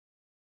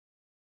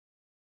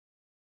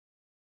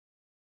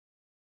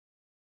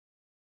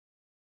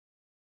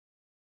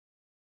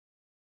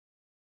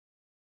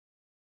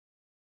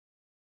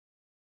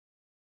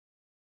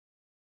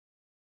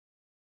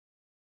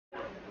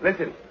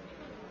Listen.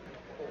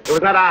 It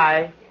was not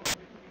I,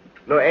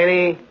 nor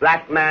any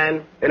black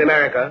man in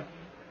America,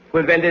 who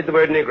invented the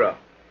word Negro.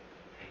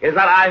 It is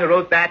not I who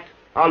wrote that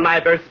on my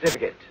birth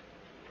certificate.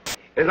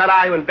 It is not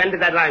I who invented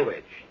that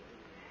language.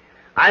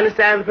 I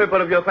understand the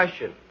purport of your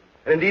question.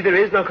 And indeed, there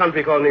is no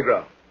country called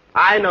Negro.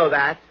 I know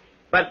that,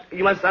 but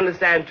you must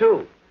understand,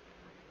 too,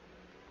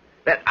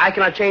 that I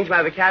cannot change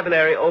my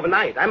vocabulary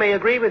overnight. I may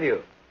agree with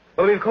you.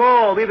 But we've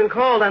been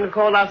called and have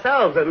called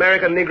ourselves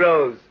American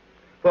Negroes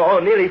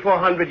for nearly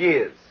 400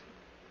 years.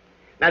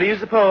 Now, do you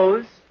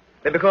suppose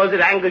that because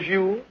it angers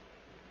you,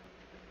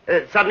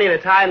 that suddenly an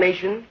entire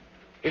nation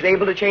is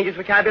able to change its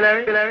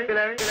vocabulary?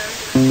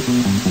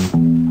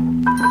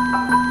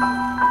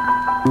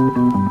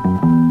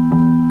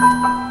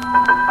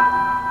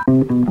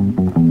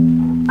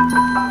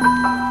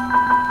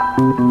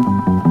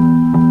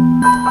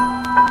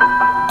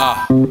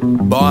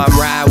 Boy, I'm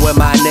riding with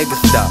my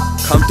niggas though.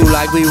 Come through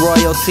like we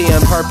royalty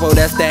in purple,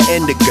 that's that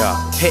indigo.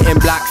 Hitting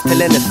blocks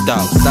till in the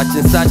stove. Such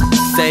and such,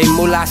 say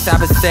moolah,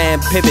 Saba saying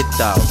pivot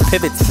though.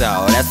 Pivot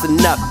so, that's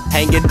enough,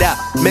 hang it up,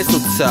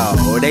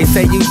 mistletoe. They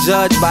say you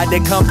judge by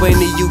the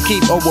company you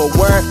keep. Oh, a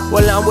word?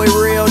 Well, I'm with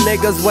real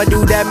niggas, what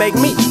do that make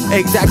me?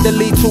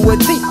 Exactly to a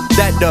T.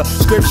 That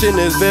description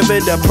is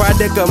vivid, a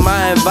product of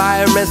my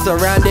environment,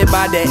 surrounded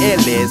by the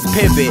illest.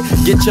 Pivot,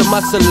 get your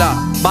muscle up,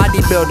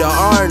 bodybuilder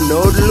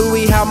Arnold,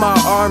 Louis, how my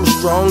arms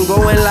strong,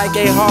 going like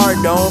a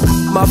hard on.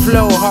 My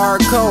flow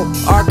hardcore,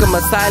 Arkham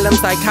Asylum,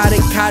 psychotic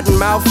cotton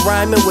mouth,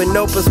 rhyming with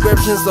no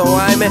prescription, so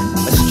I'm in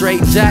a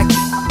straight jacket,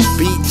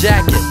 beat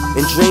jacket,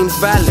 in Dreams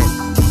Valley.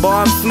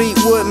 Boy, I'm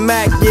Fleetwood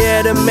Mac,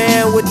 yeah, the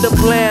man with the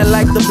plan,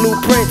 like the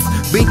blueprints.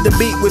 Beat the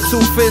beat with 2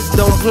 fists,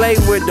 don't play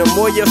with them.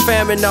 Or your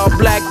famine, all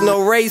black,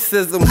 no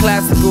racism.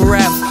 Classical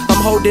raps,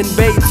 I'm holding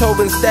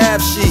Beethoven's staff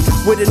sheet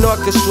with an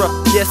orchestra.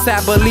 Yes, I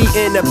believe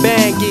in the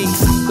band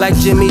geeks. Like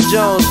Jimmy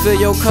Jones, fill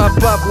your cup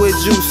up with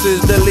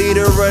juices. The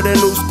leader of the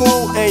new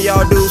school, and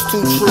y'all dudes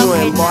too true.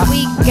 Okay, now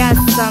we got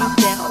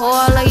something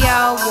all of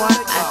y'all want.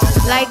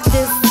 I'd like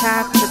this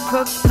time to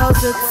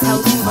propose a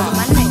toast for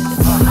my niggas.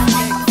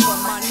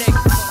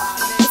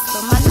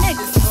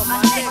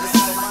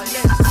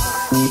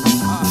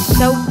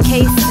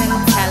 Showcasing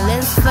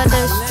talents for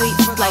the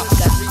streets like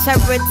a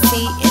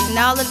charity, and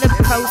all of the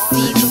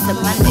proceeds to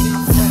my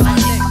niggas. For my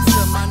niggas.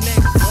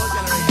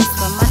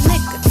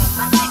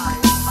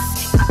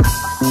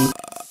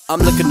 I'm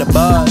looking to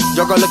buzz,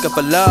 your girl looking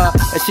for love,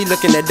 and she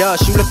looking at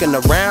us, you looking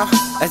around.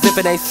 As if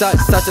it ain't such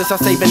as I'm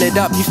saving it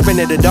up, you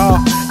spinning it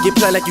all. Get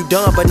play like you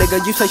done, but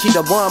nigga, you say she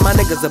the one, my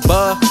niggas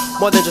above.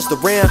 More than just a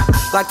rim,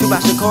 like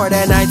Tupac Shakur,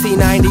 that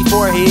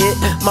 1994 hit.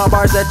 My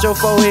bars at your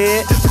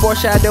forehead,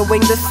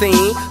 foreshadowing the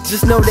scene.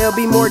 Just know there'll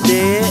be more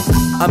dead.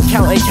 I'm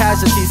counting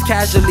casualties,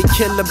 casually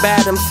kill a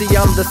bad MC.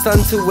 I'm the sun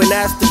to an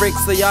asterisk,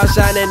 so y'all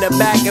shine in the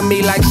back of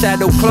me like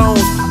shadow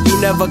clones. You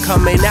never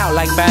coming out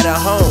like bad at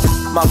home.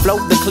 My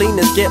float the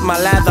cleanest, get my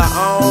lather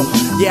on.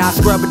 Yeah, I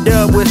scrub it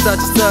up with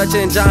such and such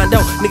and John Doe.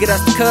 Nigga,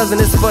 that's the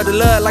cousin, it's for the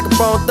love, like a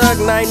bone thug.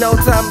 And I ain't no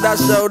time, but I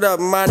showed up,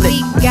 my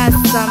nigga. We got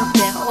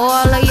something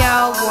all of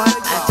y'all want.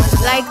 I'd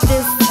like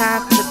this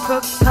time to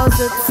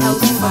propose a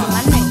toast for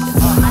my niggas.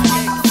 For my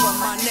niggas. For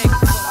my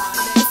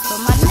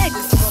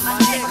niggas. For my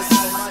niggas.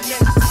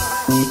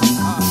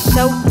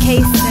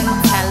 Showcasing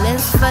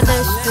talents for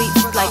the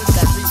streets like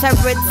a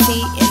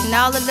charity, and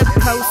all of the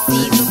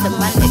proceeds to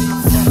my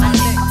niggas. For my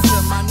niggas.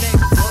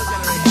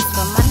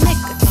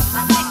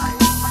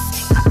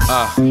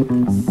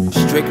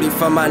 Strictly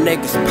for my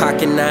niggas,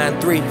 pocket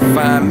 9-3.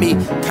 Find me,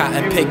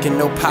 cotton picking,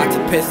 no pot to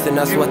piss, and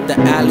that's what the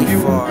alley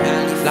for.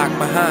 Locked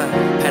behind,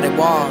 padded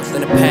walls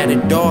and a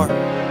padded door.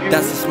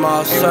 That's a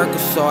small circle,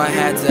 so I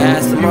had to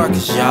ask some more,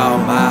 cause y'all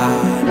my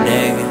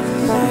niggas.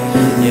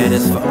 Yeah,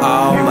 this for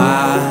all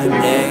my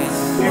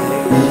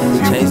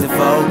niggas. Change the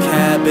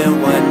vocab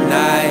in one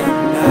night.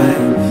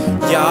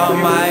 Y'all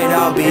might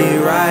all be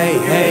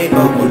right, hey,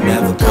 but we'll